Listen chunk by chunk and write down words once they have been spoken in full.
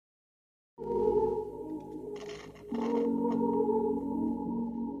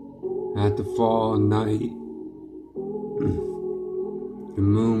At the fall night, the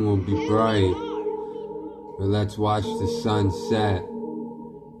moon will be bright, but let's watch the sun set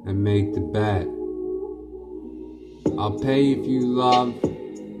and make the bet. I'll pay if you love,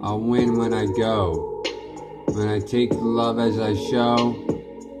 I'll win when I go. When I take the love as I show,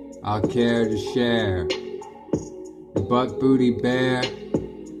 I'll care to share. Your butt booty bare,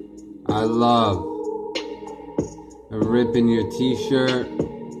 I love. A rip in your t-shirt,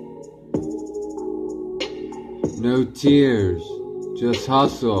 no tears, just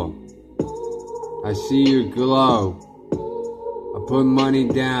hustle. I see your glow. I put money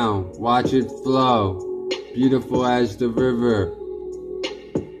down, watch it flow, beautiful as the river.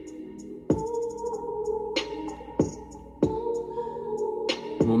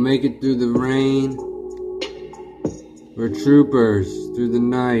 We'll make it through the rain. We're troopers through the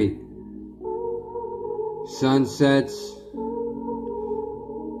night. Sunsets,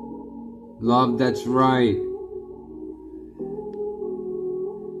 love that's right.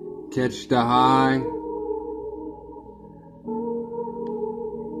 Catch the high,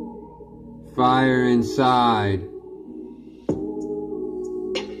 fire inside.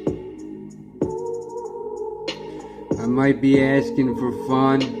 I might be asking for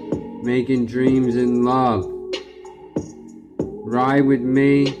fun, making dreams in love. Ride with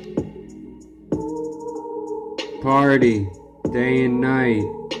me, party, day and night.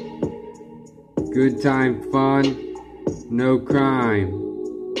 Good time fun, no crime.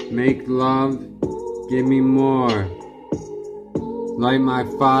 Make love, give me more. Light my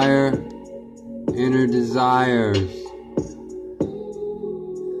fire, inner desires.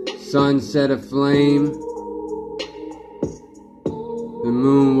 Sun set aflame, the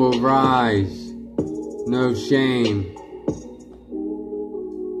moon will rise, no shame.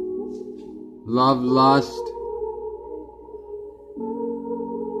 Love, lust,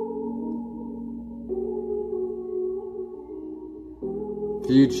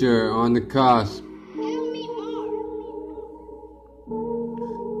 future on the cusp.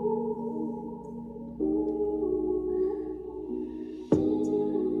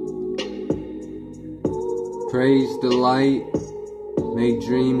 Praise the light, make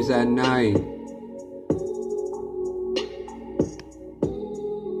dreams at night.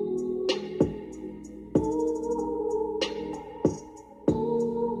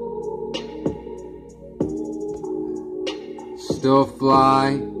 Still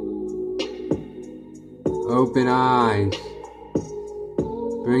fly, open eyes,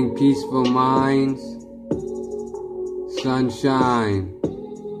 bring peaceful minds, sunshine.